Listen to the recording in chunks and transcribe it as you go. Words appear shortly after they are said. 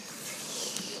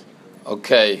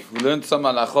Okay, we learned some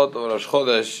halachot of Rosh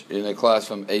Chodesh in a class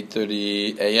from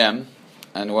 8:30 a.m.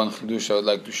 and one chidush I would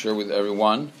like to share with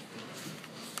everyone.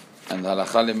 And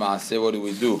halacha lema'aseh, what do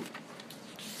we do?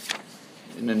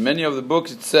 And in many of the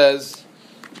books it says,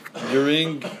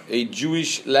 during a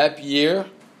Jewish leap year,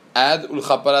 add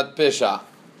ulchaparat pesha.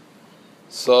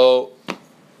 So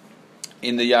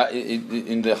in the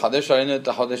Chadesh Harinet,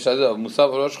 the Chadesh of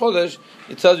Musaf Rosh Chodesh,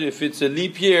 it tells you if it's a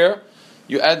leap year,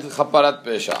 you add chaparat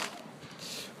pesha.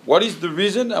 What is the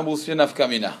reason? And we'll see nafka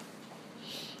mina.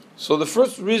 So the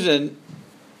first reason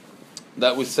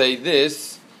that we say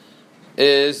this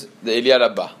is the Eliyah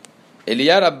Rabbah.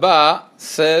 Eliyah Rabbah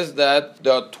says that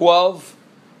there are 12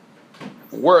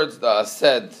 words that are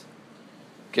said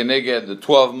keneged the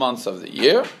 12 months of the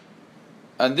year,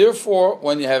 and therefore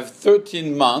when you have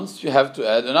 13 months you have to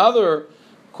add another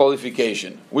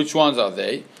qualification. Which ones are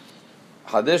they?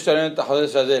 Chadesh Harinet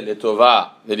Chadesh Hazeh letova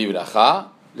v'libracha,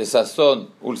 lesason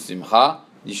ulsimcha,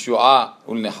 lishu'a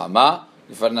ulnechama,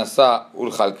 lefarnasa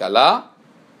ulchalkala,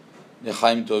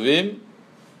 lechaim tovim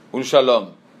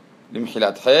ulshalom,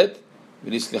 limchilat chet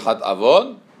v'lislichat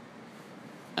avon.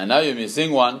 And now you're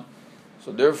missing one.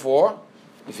 So therefore,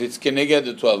 if it's keneged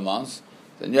the 12 months,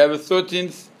 then you have a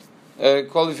 13th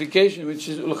qualification, which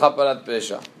is ulchaparat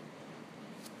pesha.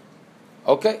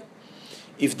 Okay,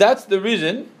 if that's the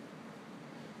reason,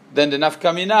 then the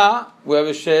nafka mina, we have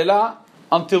a she'ela,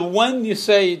 until when you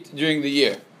say it during the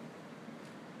year.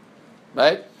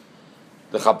 Right?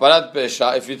 The chaparat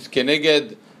pesha, if it's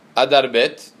keneged adar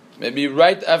bet, maybe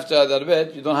right after adar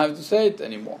bet, you don't have to say it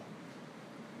anymore.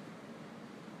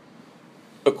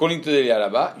 According to the Eliyah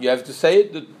Rabbah, you have to say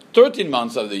it the 13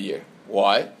 months of the year.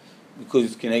 Why? Because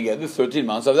it's keneged the 13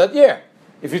 months of that year.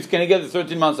 If it's keneged the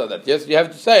 13 months of that, yes, you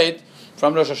have to say it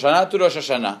from Rosh Hashanah to Rosh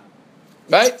Hashanah.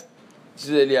 Right? This is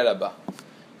the Eliyah Rabbah.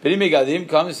 Peri Megadim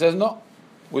comes and says, no,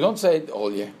 we don't say it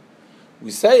all year.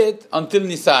 We say it until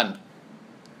Nisan,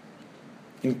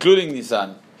 including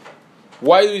Nisan.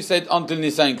 Why do we say it until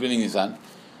Nisan, including Nisan?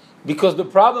 Because the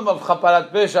problem of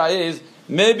Chaparat Pesha is,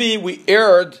 maybe we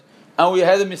erred and we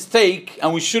had a mistake,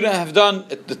 and we shouldn't have done,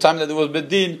 at the time that it was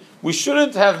Bedin, we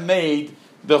shouldn't have made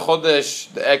the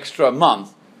Chodesh, the extra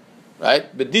month.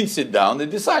 Right? Bedin sit down, they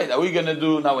decide, are we going to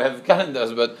do, now we have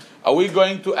calendars, but are we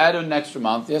going to add an extra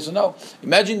month? Yes or no?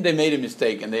 Imagine they made a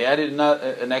mistake and they added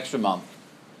an extra month.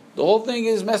 The whole thing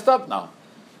is messed up now.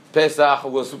 Pesach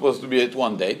was supposed to be at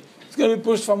one date. It's going to be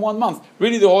pushed from 1 month.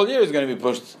 Really, the whole year is going to be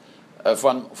pushed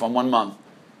from 1 month.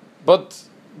 But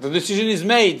the decision is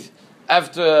made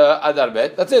after Adar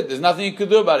Bet. That's it. There's nothing you could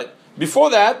do about it. Before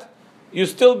that, you're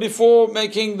still before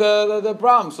making the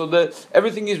problem. So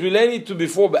everything is related to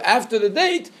before, but after the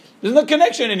date, there's no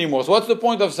connection anymore. So what's the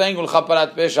point of saying Ul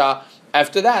Chaparat Pesha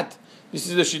after that? This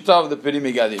is the Shita of the Peri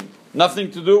Megadim. Nothing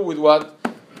to do with what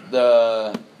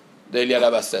the Eliyah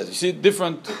Rabbah says. You see,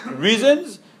 different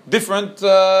reasons, different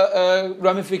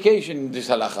ramification in this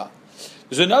halacha.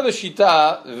 There's another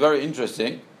Shita, very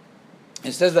interesting.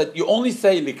 It says that you only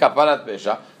say Li Kaparat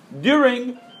Pesha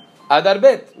during Adar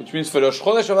Bet, which means for Rosh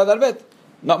Chodesh of Adar Bet,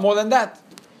 not more than that.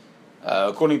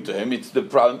 According to him, it's the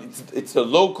problem. It's a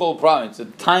local problem. It's a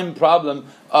time problem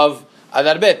of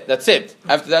Adar Bet. That's it.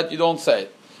 After that, you don't say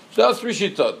it. So that's 3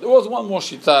 shitot. There was one more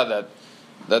shita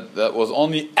that was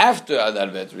only after Adar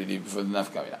Bet, really, before the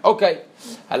nafka mina. Okay,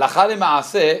 halacha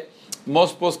lema'aseh,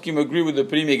 most poskim agree with the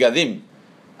Peri Megadim,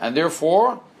 and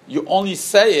therefore you only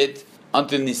say it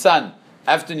until Nisan.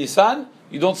 After Nisan,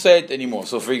 you don't say it anymore.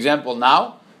 So, for example,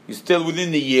 now you're still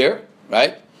within the year,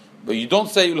 right? But you don't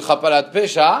say Ul Chaparat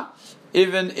Pesha,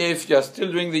 even if you're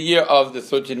still during the year of the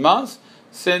 13 months,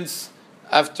 since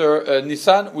after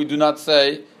Nisan, we do not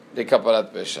say the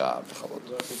Kaparat Pesha.